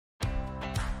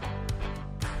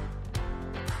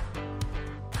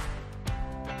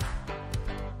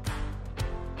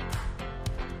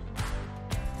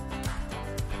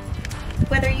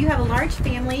Whether you have a large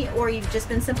family or you've just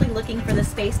been simply looking for the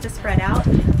space to spread out,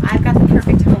 I've got the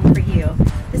perfect home for you.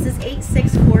 This is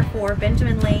 8644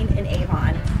 Benjamin Lane in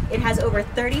Avon. It has over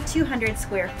 3,200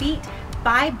 square feet,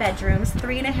 5 bedrooms,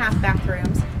 3.5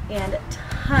 bathrooms, and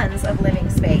tons of living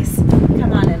space.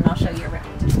 Come on in and I'll show you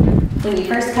around. When you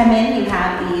first come in, you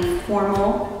have the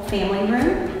formal family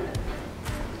room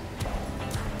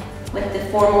with the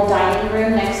formal dining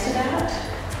room next to that.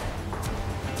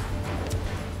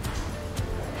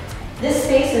 This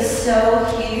space is so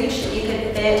huge that you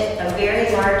could fit a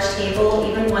very large table,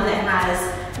 even one that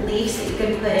has leaves that you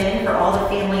can put in for all the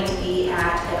family to be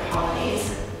at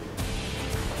holidays.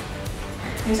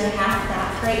 There's a half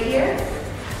bath right here.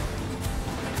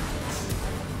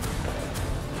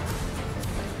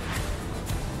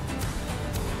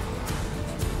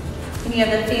 And you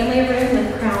have the family room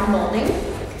with crown molding.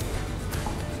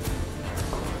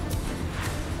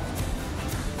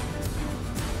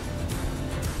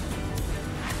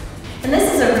 And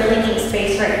this is a really neat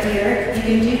space right here. You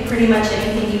can do pretty much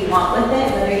anything you want with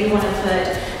it, whether you want to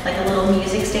put like a little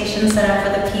music station set up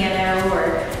with a piano,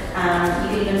 or you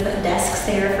can even put desks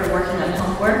there for working on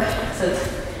homework. So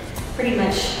it's pretty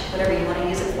much whatever you want to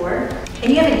use it for.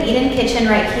 And you have an eat-in kitchen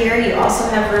right here. You also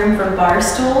have room for bar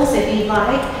stools if you'd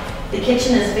like. The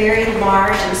kitchen is very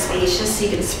large and spacious, so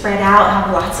you can spread out,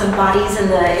 have lots of bodies in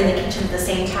the kitchen at the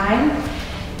same time.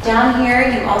 Down here,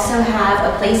 you also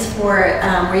have a place for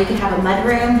where you can have a mud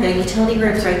room. The utility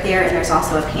room's right there, and there's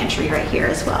also a pantry right here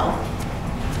as well.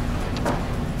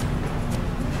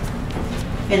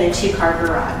 And a 2-car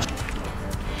garage.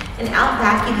 And out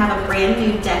back, you have a brand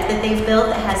new deck that they've built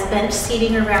that has bench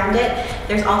seating around it.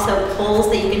 There's also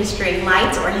poles that you can string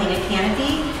lights or hang a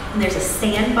canopy. And there's a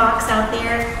sandbox out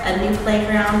there, a new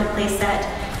playground, a play set.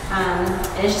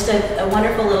 And it's just a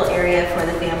wonderful little area for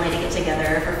the family to get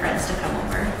together, for friends to come over.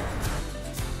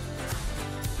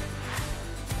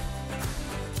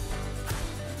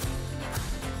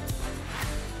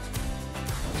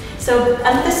 So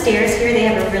up the stairs here, they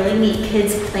have a really neat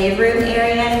kids playroom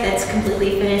area that's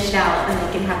completely finished out, and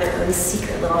they can have their own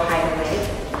secret little hideaway.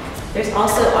 There's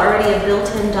also already a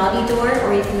built-in doggy door,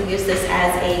 or you can use this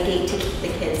as a gate to keep the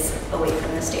kids away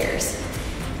from the stairs.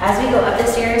 As we go up the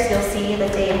stairs, you'll see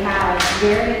that they have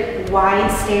very wide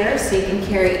stairs, so you can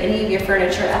carry any of your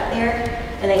furniture up there.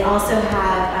 And they also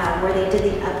have where they did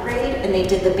the upgrade, and they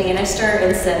did the banister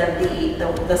instead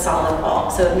of the solid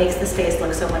wall. So it makes the space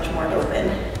look so much more open.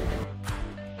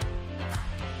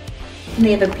 And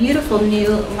they have a beautiful new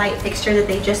light fixture that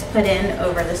they just put in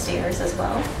over the stairs as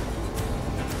well.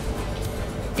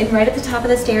 And right at the top of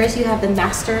the stairs, you have the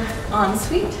master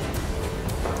ensuite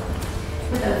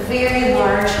with a very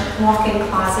large walk-in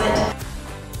closet.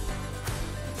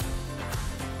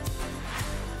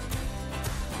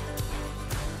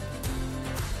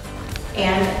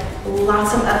 And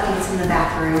lots of updates in the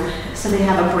bathroom. So they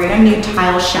have a brand new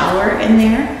tile shower in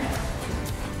there,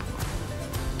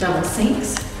 double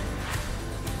sinks,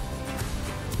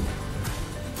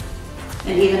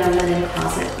 and even a linen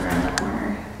closet around the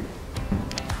corner.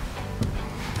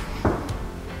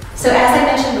 So as I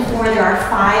mentioned before, there are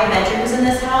 5 bedrooms in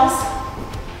this house.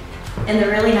 And the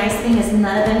really nice thing is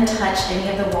none of them touch any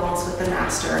of the walls with the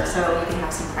master, so you can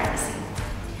have some privacy.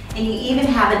 And you even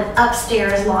have an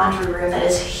upstairs laundry room that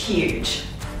is huge.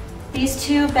 These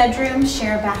 2 bedrooms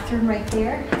share a bathroom right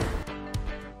there.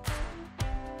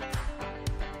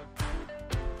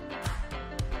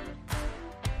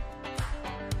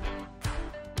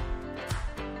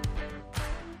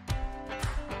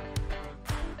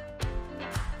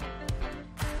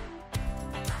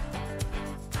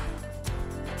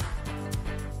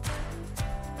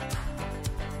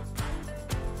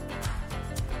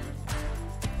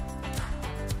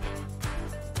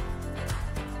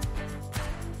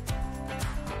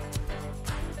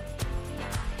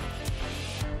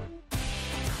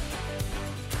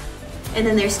 And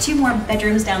then there's 2 more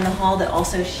bedrooms down the hall that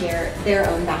also share their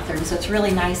own bathroom. So it's really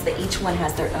nice that each one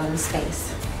has their own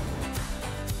space.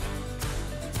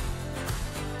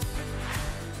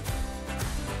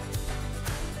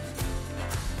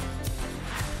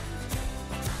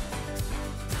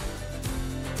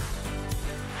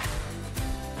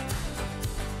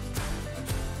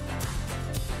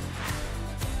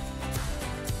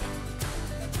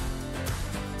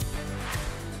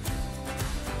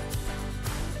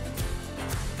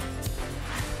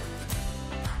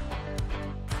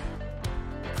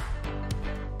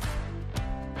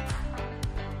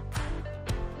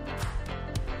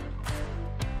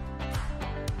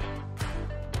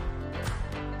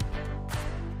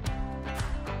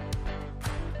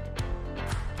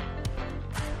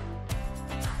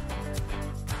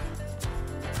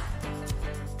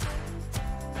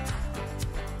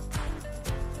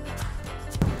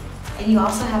 And you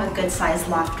also have a good sized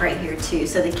loft right here too,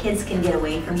 so the kids can get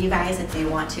away from you guys if they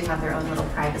want to have their own little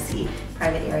private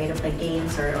area to play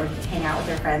games or hang out with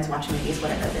their friends, watch movies,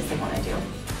 whatever it is they want to do.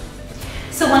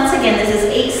 So once again, this is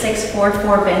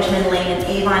 8644 Benjamin Lane in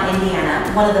Avon,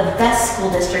 Indiana, one of the best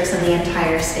school districts in the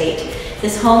entire state.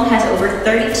 This home has over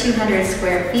 3,200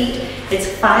 square feet. It's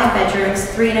 5 bedrooms,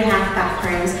 3.5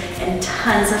 bathrooms, and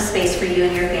tons of space for you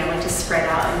and your family to spread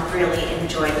out and really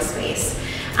enjoy the space.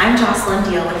 I'm Jocelyn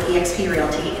Deal with eXp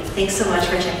Realty. Thanks so much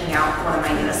for checking out one of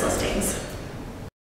my newest listings.